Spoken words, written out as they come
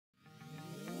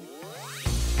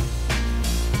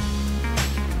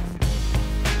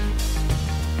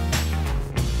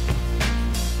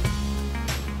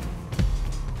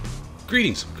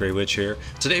Greetings, Grey Witch here.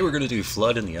 Today we're going to do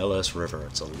Flood in the LS River.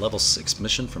 It's a level 6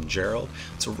 mission from Gerald.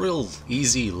 It's a real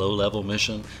easy, low-level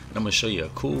mission, and I'm going to show you a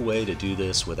cool way to do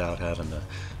this without having to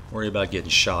worry about getting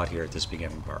shot here at this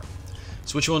beginning part.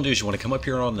 So what you want to do is you want to come up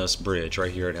here on this bridge.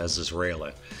 Right here it has this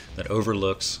railing that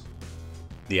overlooks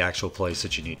the actual place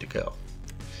that you need to go.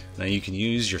 Now you can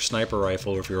use your sniper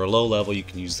rifle, or if you're a low level you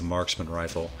can use the marksman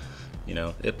rifle. You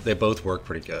know, they both work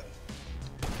pretty good.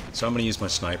 So I'm going to use my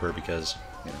sniper because,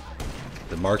 you know,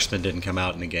 the marksman didn't come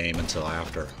out in the game until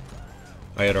after.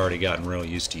 I had already gotten real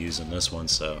used to using this one,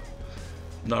 so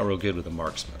I'm not real good with the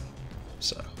marksman.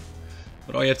 So,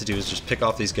 but all you have to do is just pick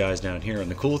off these guys down here, and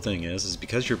the cool thing is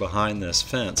because you're behind this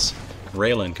fence,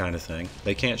 railing kind of thing,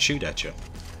 they can't shoot at you.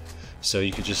 So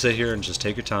you can just sit here and just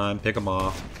take your time, pick them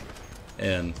off,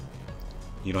 and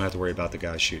you don't have to worry about the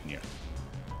guys shooting you.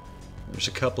 There's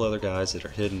a couple other guys that are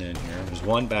hidden in here. There's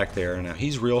one back there. Now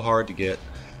he's real hard to get,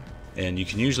 and you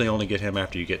can usually only get him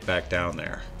after you get back down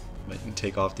there. But you can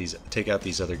take out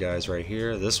these other guys right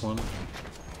here. This one,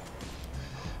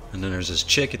 and then there's this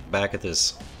chick at the back of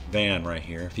this van right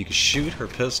here. If you could shoot her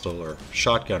pistol or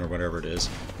shotgun or whatever it is,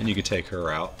 then you could take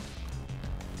her out.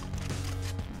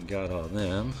 Got all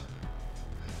them.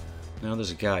 Now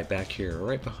there's a guy back here,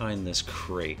 right behind this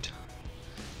crate,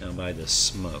 down by this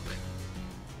smoke.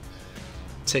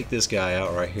 Take this guy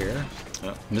out right here.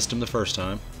 Oh, missed him the first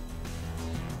time.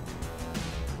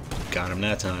 Got him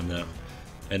that time though.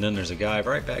 And then there's a guy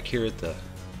right back here at the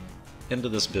end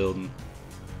of this building.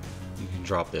 You can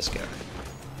drop this guy.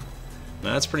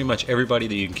 Now that's pretty much everybody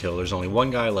that you can kill. There's only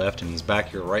one guy left, and he's back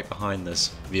here right behind this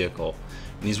vehicle.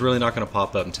 And he's really not going to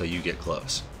pop up until you get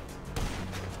close.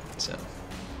 So,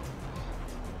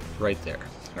 right there.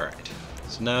 Alright.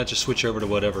 So now just switch over to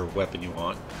whatever weapon you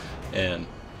want, and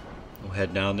we'll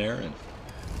head down there and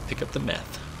pick up the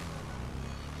meth.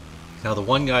 Now the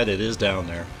one guy that is down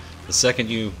there, the second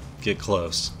you get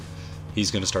close,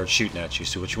 he's going to start shooting at you.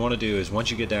 So what you want to do is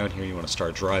once you get down here, you want to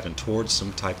start driving towards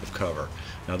some type of cover.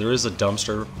 Now there is a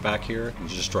dumpster back here. You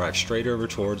just drive straight over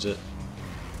towards it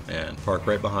and park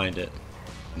right behind it,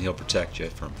 and he'll protect you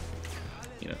from,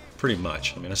 you know, pretty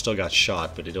much. I mean, I still got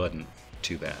shot, but it wasn't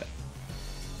too bad.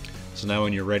 So now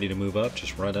when you're ready to move up,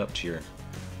 just run up to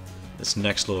this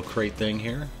next little crate thing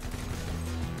here.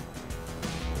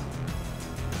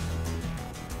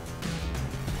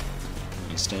 When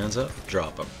he stands up,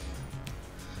 drop him.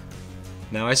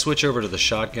 Now I switch over to the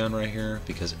shotgun right here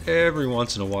because every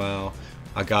once in a while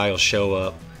a guy will show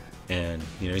up, and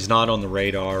you know, he's not on the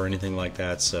radar or anything like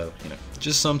that, so you know,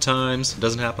 just sometimes, it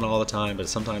doesn't happen all the time, but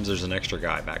sometimes there's an extra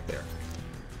guy back there.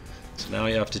 So now all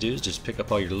you have to do is just pick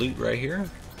up all your loot right here,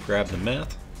 grab the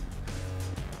meth.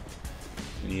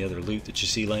 Any other loot that you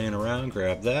see laying around,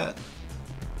 grab that.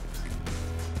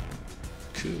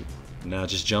 Cool. Now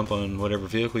just jump on whatever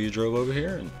vehicle you drove over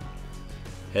here and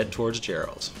head towards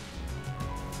Gerald's.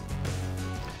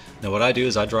 Now what I do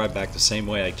is I drive back the same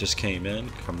way I just came in,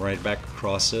 come right back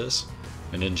across this,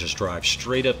 and then just drive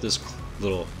straight up this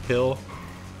little hill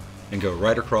and go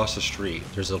right across the street.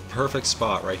 There's a perfect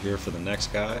spot right here for the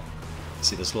next guy.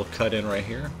 See this little cut in right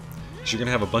here? Because you're going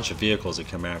to have a bunch of vehicles that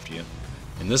come after you.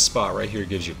 And this spot right here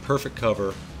gives you perfect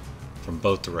cover from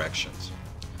both directions.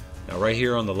 Now right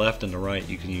here on the left and the right,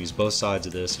 you can use both sides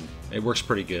of this, and it works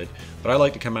pretty good. But I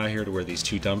like to come out here to where these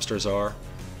two dumpsters are,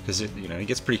 because it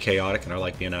gets pretty chaotic, and I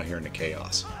like being out here in the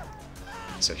chaos.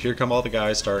 So here come all the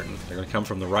guys starting. They're going to come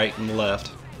from the right and the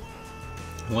left.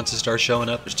 Once it starts showing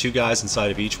up, there's two guys inside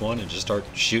of each one, and just start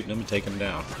shooting them and taking them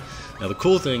down. Now the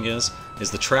cool thing is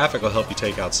the traffic will help you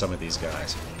take out some of these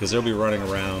guys, because they'll be running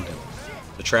around, and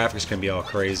the traffic's going to be all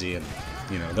crazy, and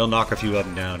you know, they'll knock a few of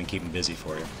them down and keep them busy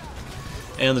for you.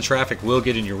 And the traffic will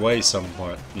get in your way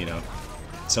somewhat, you know,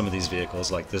 some of these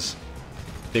vehicles, like this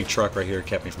big truck right here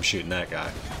kept me from shooting that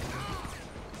guy.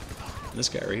 And this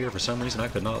guy right here, for some reason, I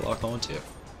could not lock onto,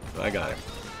 but I got him.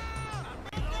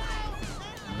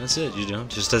 And that's it, you know,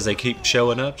 just as they keep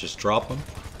showing up, just drop them,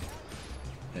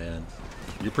 and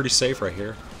you're pretty safe right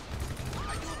here.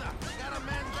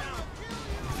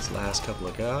 These last couple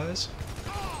of guys.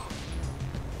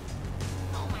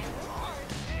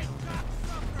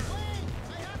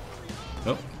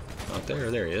 Nope, not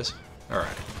there. There he is. Alright,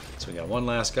 so we got one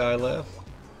last guy left.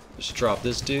 Just drop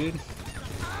this dude.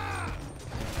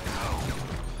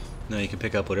 Now you can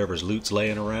pick up whatever's loot's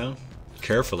laying around.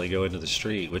 Carefully go into the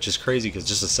street, which is crazy because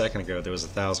just a second ago there was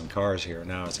 1,000 cars here.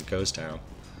 Now it's a ghost town.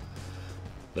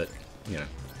 But, you know,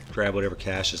 grab whatever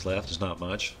cash is left. There's not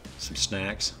much. Some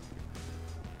snacks.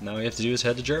 Now all you have to do is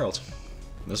head to Gerald's.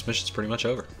 This mission's pretty much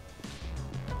over.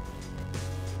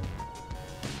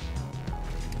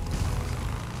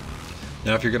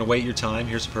 Now if you're going to wait your time,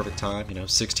 here's a perfect time.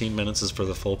 16 minutes is for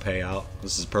the full payout.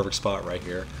 This is a perfect spot right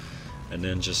here. And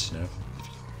then just,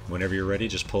 whenever you're ready,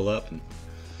 just pull up and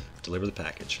deliver the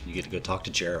package. You get to go talk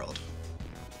to Gerald.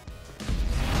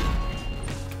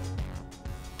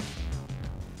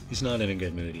 He's not in a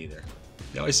good mood either.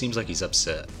 He always seems like he's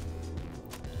upset.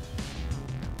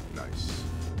 Nice.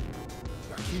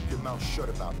 Now keep your mouth shut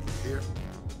about me, here.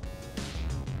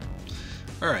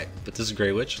 Alright, but this is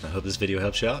Grey Witch, and I hope this video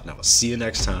helps you out, and I will see you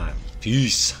next time.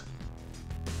 Peace!